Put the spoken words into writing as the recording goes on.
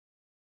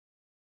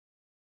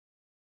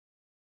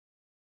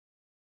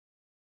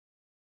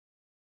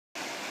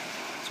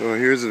So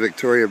here's the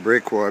Victoria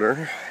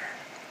Breakwater,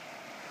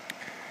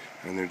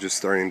 and they're just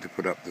starting to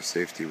put up the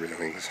safety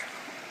railings.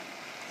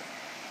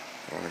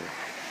 A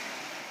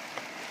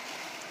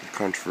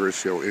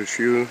controversial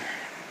issue.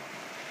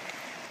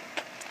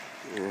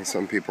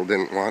 Some people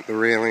didn't want the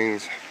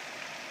railings.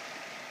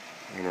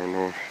 I don't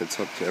know, it's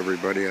up to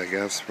everybody, I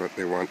guess, what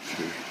they want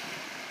to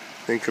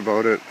think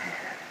about it.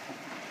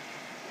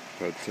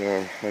 But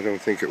I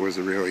don't think it was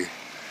a really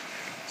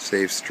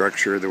safe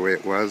structure the way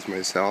it was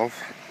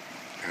myself.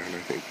 And I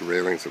think the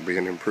railings will be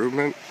an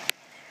improvement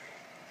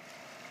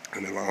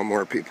and allow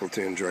more people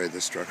to enjoy the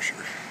structure.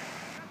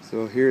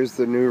 So here's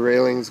the new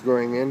railings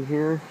going in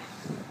here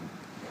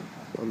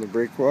on the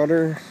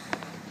Breakwater.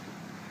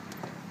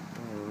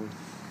 You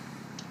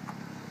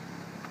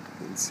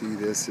can see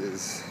this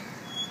is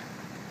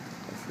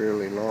a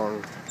fairly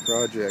long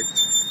project.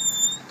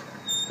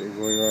 Been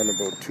going on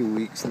about 2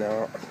 weeks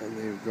now, and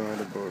they've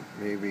gone about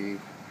maybe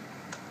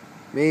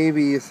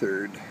a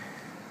third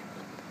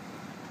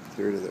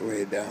of the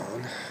way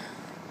down.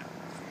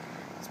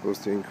 It's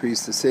supposed to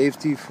increase the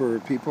safety for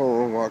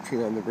people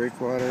walking on the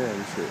Breakwater,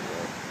 I'm sure it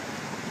will.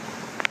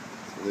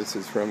 So this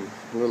is from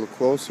a little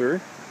closer.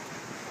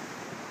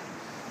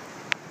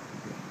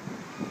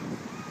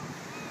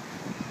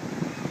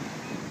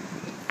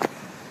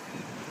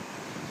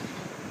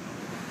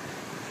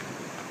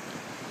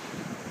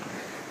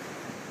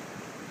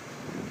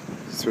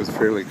 This was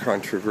fairly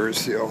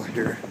controversial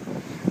here.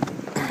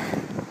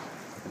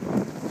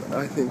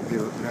 I think they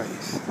look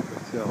nice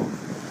myself.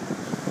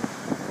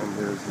 And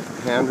there's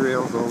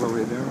handrails all the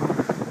way down.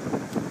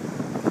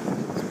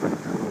 It's pretty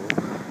cool.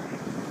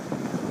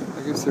 I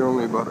guess they're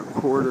only about a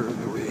quarter of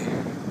the way.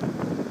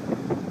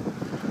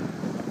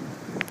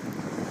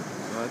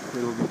 But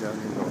it'll be done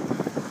in about